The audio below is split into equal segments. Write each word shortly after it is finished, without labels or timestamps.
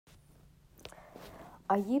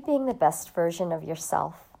Are you being the best version of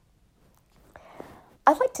yourself?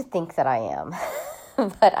 I'd like to think that I am,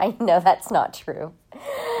 but I know that's not true.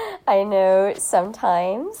 I know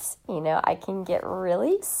sometimes, I can get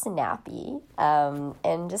really snappy,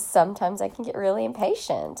 and just sometimes I can get really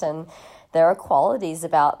impatient, and there are qualities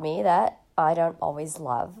about me that I don't always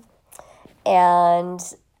love. And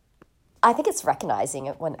I think it's recognizing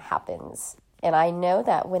it when it happens. And I know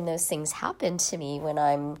that when those things happen to me, when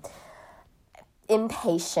I'm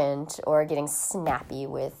impatient or getting snappy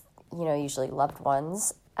with, usually loved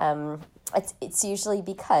ones, it's usually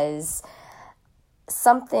because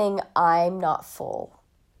something I'm not full,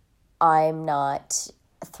 I'm not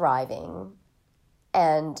thriving,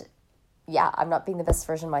 and I'm not being the best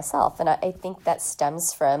version of myself. And I think that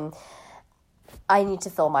stems from I need to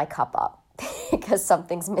fill my cup up because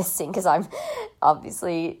something's missing, because I'm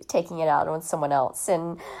obviously taking it out on someone else.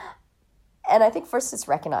 And I think first it's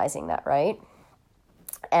recognizing that, right?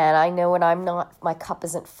 And I know when my cup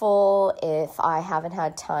isn't full, if I haven't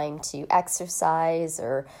had time to exercise,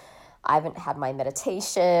 or I haven't had my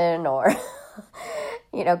meditation, or,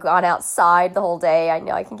 gone outside the whole day, I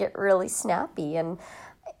know I can get really snappy. And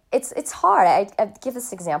it's hard. I give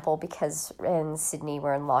this example because in Sydney,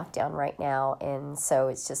 we're in lockdown right now. And so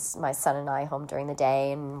it's just my son and I home during the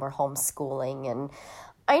day, and we're homeschooling. And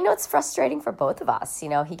I know it's frustrating for both of us.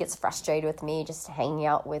 He gets frustrated with me just hanging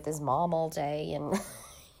out with his mom all day, and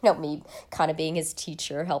me kind of being his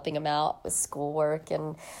teacher, helping him out with schoolwork,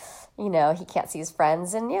 and, he can't see his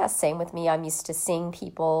friends. And same with me. I'm used to seeing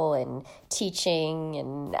people and teaching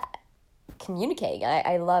and communicating.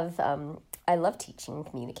 I love teaching and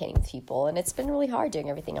communicating with people, and it's been really hard doing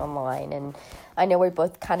everything online. And I know we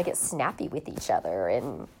both kind of get snappy with each other,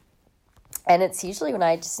 and it's usually when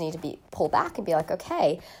I just need to pull back and be like,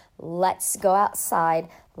 okay, let's go outside,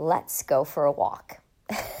 let's go for a walk.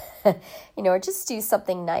 Or just do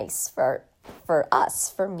something nice for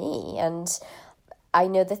us, for me. And I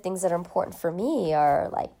know the things that are important for me are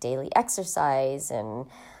like daily exercise and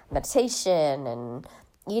meditation and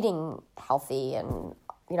eating healthy. And,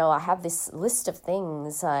 I have this list of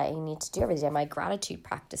things I need to do every day. My gratitude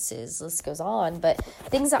practices, list goes on, but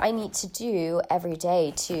things that I need to do every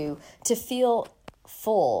day to feel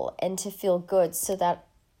full and to feel good, so that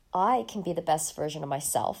I can be the best version of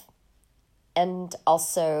myself, and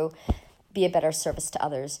also be a better service to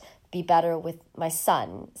others, be better with my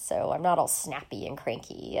son, so I'm not all snappy and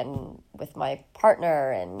cranky, and with my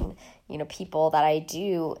partner, and, people that I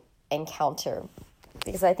do encounter.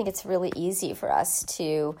 Because I think it's really easy for us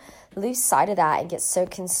to lose sight of that and get so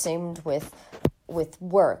consumed with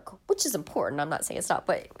work, which is important. I'm not saying it's not,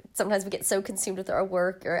 but sometimes we get so consumed with our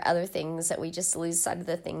work or other things that we just lose sight of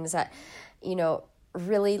the things that,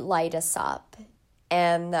 really light us up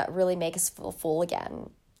and that really make us feel full again.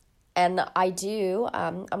 And I do,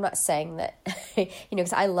 I'm not saying that,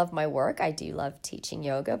 because I love my work. I do love teaching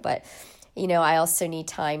yoga, but, I also need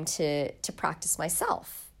time to practice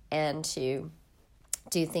myself and to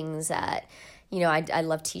do things that, I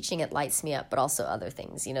love teaching. It lights me up, but also other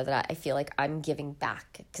things, that I feel like I'm giving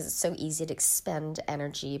back, because it's so easy to expend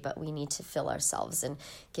energy, but we need to fill ourselves and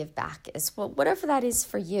give back as well, whatever that is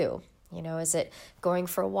for you. Is it going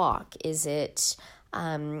for a walk? Is it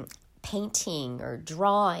painting or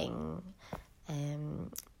drawing,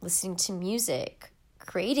 listening to music,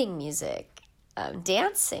 creating music,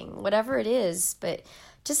 dancing, whatever it is? But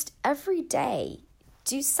just every day,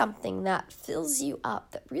 do something that fills you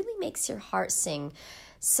up, that really makes your heart sing,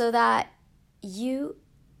 so that you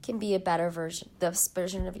can be a better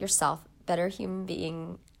version of yourself, better human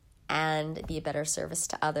being, and be a better service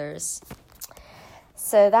to others.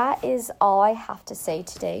 So that is all I have to say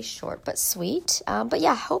today, short but sweet. But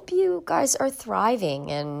hope you guys are thriving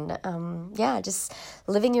and just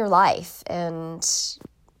living your life, and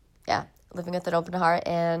living with an open heart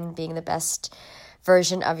and being the best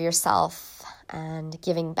version of yourself and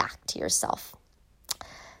giving back to yourself.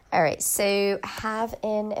 All right, so have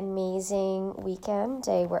an amazing weekend,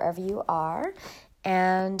 day, wherever you are,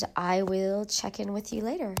 and I will check in with you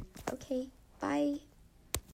later. Okay, bye.